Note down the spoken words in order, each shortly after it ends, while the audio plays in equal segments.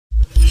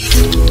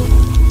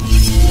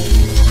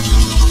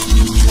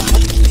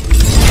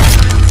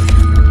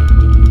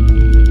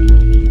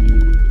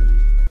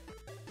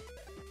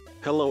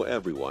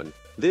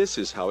This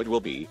is how it will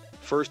be.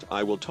 First,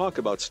 I will talk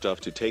about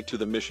stuff to take to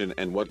the mission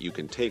and what you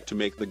can take to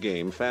make the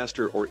game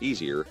faster or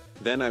easier.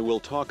 Then I will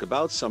talk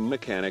about some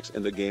mechanics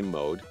in the game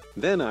mode.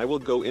 Then I will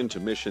go into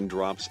mission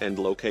drops and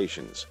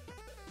locations.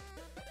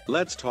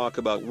 Let's talk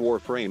about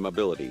Warframe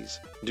abilities.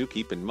 Do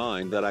keep in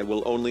mind that I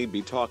will only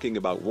be talking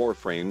about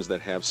Warframes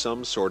that have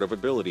some sort of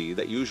ability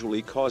that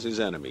usually causes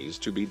enemies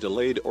to be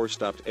delayed or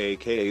stopped,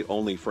 aka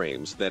only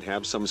frames that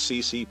have some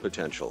CC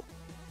potential.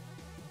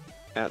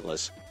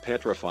 Atlas,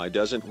 Petrify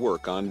doesn't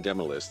work on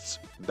Demolists.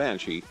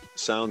 Banshee,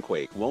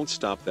 Soundquake won't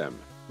stop them.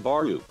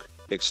 Baruch,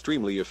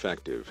 extremely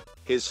effective.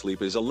 His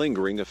sleep is a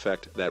lingering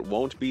effect that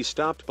won't be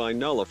stopped by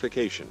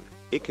nullification.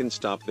 It can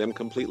stop them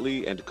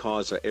completely and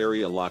cause a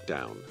area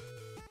lockdown.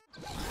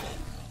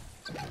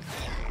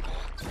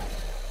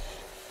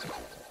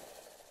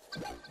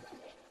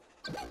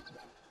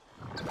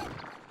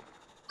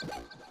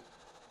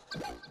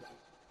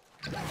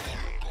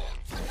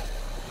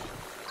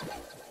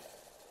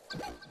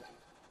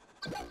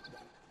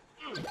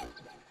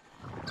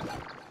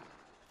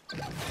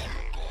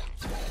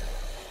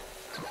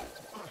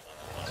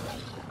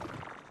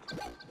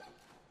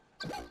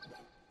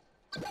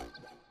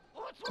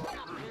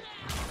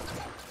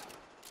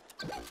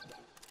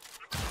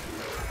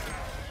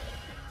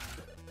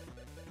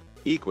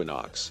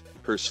 Equinox,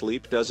 her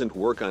sleep doesn't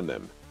work on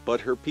them, but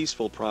her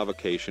peaceful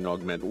provocation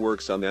augment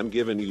works on them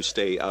given you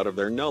stay out of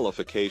their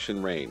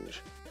nullification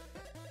range.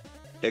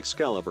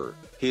 Excalibur,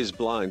 his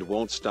blind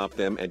won't stop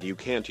them and you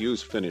can't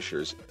use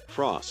finishers.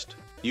 Frost,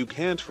 you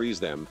can't freeze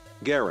them.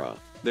 Gara,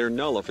 their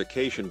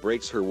nullification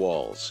breaks her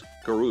walls.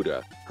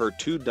 Garuda, her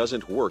 2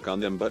 doesn't work on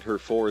them but her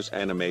 4's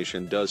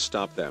animation does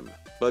stop them,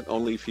 but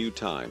only few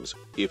times.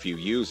 If you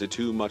use it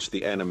too much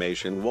the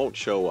animation won't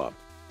show up.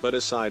 But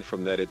aside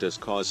from that it does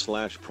cause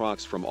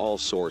 /procs from all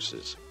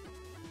sources.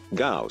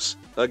 Gauss,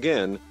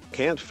 again,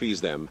 can't freeze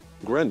them.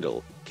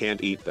 Grendel,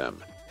 can't eat them.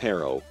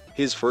 Harrow,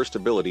 his first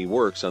ability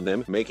works on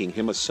them making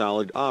him a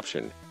solid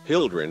option.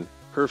 Hildryn,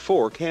 her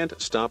 4 can't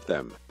stop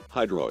them.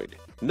 Hydroid,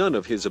 none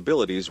of his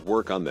abilities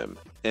work on them.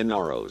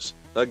 Enaros,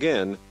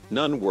 again,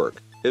 none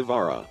work.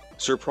 Ivara,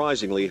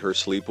 surprisingly her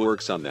sleep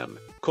works on them.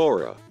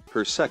 Korra,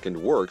 her 2nd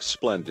works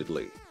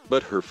splendidly,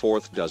 but her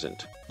 4th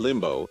doesn't.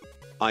 Limbo,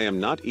 I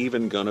am not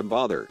even gonna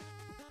bother.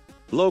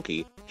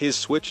 Loki, his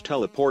switch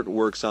teleport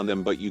works on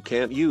them but you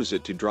can't use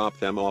it to drop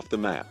them off the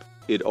map.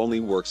 It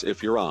only works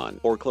if you're on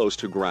or close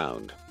to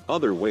ground.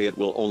 Other way it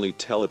will only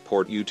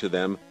teleport you to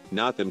them,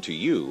 not them to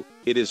you.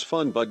 It is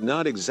fun but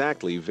not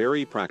exactly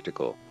very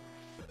practical.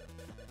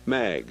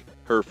 Mag,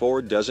 her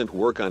 4 doesn't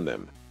work on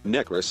them.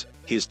 Necros,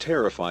 his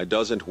Terrify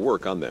doesn't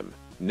work on them.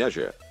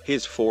 Neja,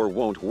 his 4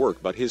 won't work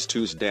but his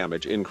 2's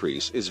damage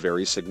increase is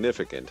very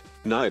significant.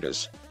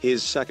 Nidus,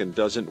 his 2nd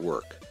doesn't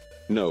work.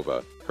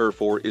 Nova, her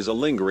 4 is a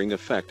lingering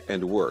effect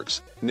and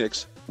works.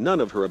 Nyx, none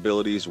of her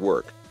abilities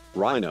work.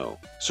 Rhino,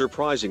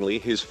 surprisingly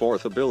his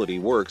 4th ability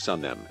works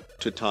on them.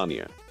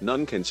 Titania,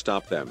 none can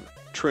stop them.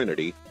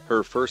 Trinity,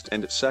 her 1st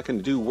and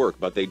 2nd do work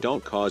but they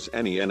don't cause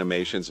any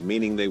animations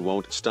meaning they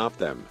won't stop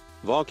them.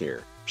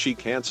 Valkyr, she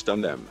can't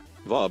stun them.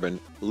 Vauban,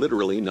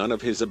 literally none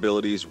of his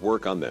abilities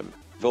work on them.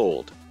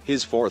 Volt,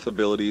 his 4th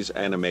ability's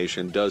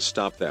animation does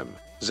stop them.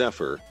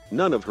 Zephyr,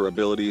 none of her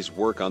abilities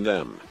work on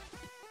them.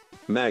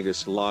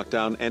 Magus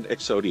Lockdown and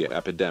Exodia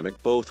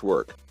Epidemic both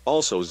work.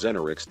 Also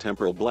Xenarix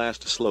Temporal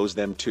Blast slows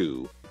them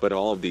too, but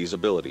all of these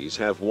abilities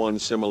have one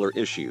similar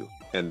issue,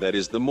 and that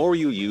is the more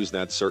you use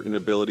that certain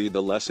ability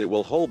the less it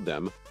will hold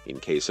them. In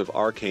case of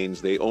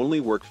arcanes they only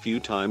work few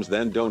times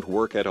then don't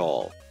work at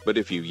all, but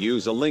if you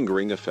use a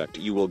lingering effect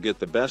you will get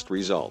the best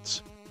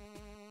results.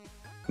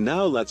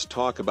 Now let's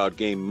talk about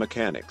game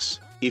mechanics.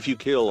 If you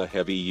kill a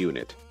heavy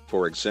unit,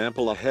 for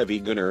example a heavy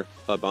gunner,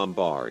 a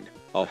bombard,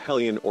 a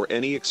Hellion or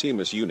any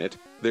Eximus unit,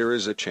 there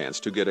is a chance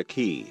to get a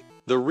key.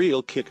 The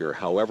real kicker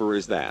however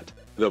is that,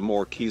 the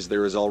more keys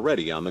there is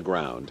already on the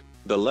ground,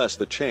 the less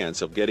the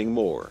chance of getting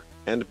more,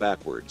 and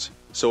backwards.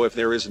 So if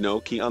there is no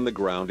key on the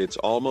ground it's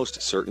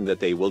almost certain that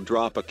they will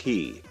drop a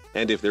key,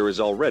 and if there is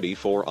already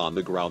 4 on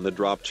the ground the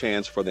drop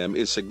chance for them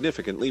is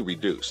significantly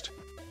reduced.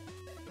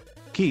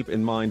 Keep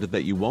in mind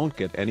that you won't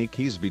get any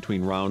keys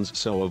between rounds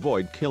so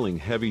avoid killing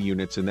heavy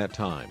units in that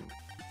time.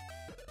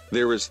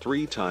 There is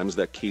 3 times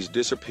that keys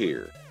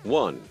disappear.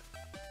 1.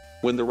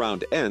 When the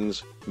round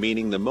ends,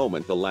 meaning the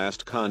moment the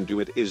last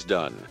conduit is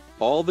done,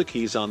 all the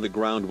keys on the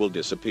ground will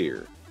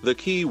disappear. The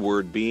key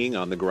word being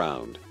on the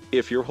ground.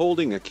 If you're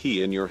holding a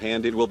key in your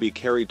hand it will be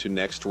carried to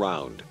next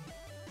round.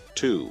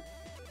 2.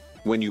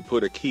 When you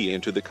put a key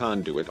into the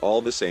conduit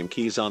all the same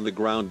keys on the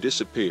ground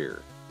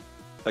disappear.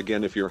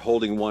 Again if you're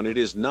holding one it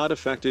is not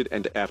affected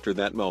and after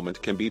that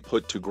moment can be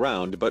put to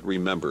ground but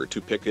remember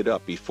to pick it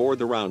up before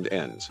the round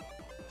ends.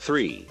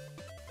 3.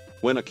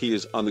 When a key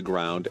is on the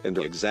ground and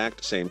the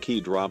exact same key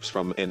drops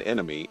from an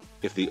enemy,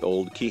 if the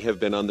old key have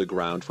been on the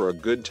ground for a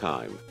good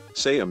time,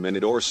 say a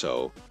minute or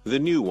so, the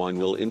new one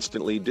will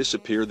instantly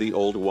disappear the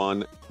old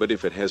one, but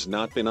if it has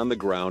not been on the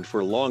ground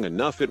for long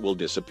enough it will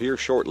disappear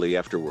shortly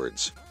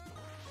afterwards.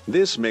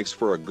 This makes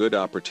for a good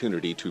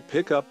opportunity to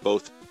pick up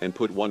both. and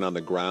put one on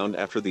the ground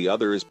after the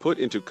other is put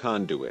into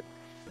conduit.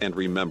 And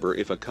remember,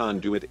 if a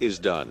conduit is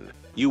done,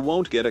 you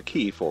won't get a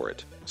key for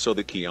it, so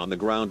the key on the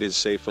ground is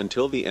safe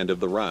until the end of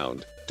the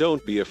round.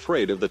 Don't be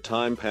afraid of the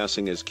time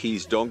passing, as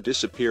keys don't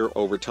disappear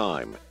over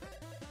time.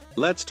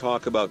 Let's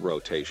talk about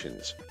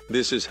rotations.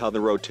 This is how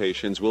the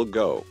rotations will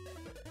go.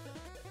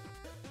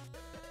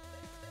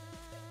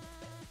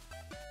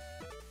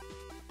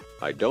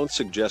 I don't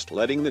suggest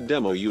letting the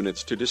demo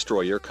units to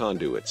destroy your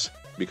conduits,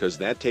 because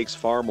that takes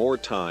far more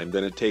time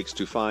than it takes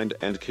to find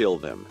and kill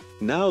them.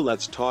 Now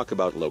let's talk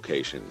about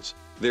locations.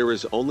 There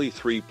is only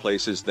 3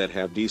 places that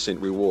have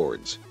decent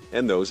rewards,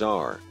 and those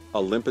are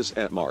Olympus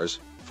at Mars,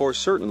 for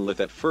certain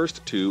Lith at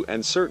first 2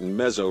 and certain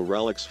Meso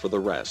relics for the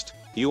rest.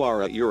 You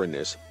are at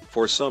Uranus,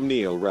 for some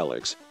Neo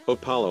relics,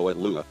 Apollo at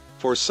Lua,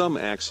 for some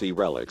Axii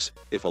relics,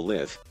 if a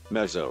Lith,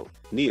 Meso,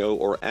 Neo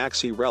or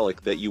Axii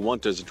relic that you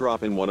want does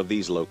drop in one of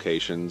these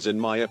locations, in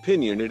my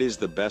opinion it is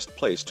the best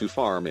place to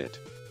farm it.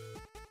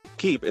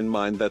 Keep in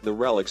mind that the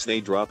relics they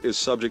drop is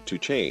subject to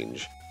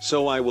change,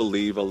 so I will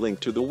leave a link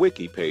to the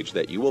wiki page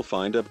that you will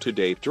find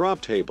up-to-date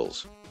drop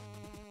tables.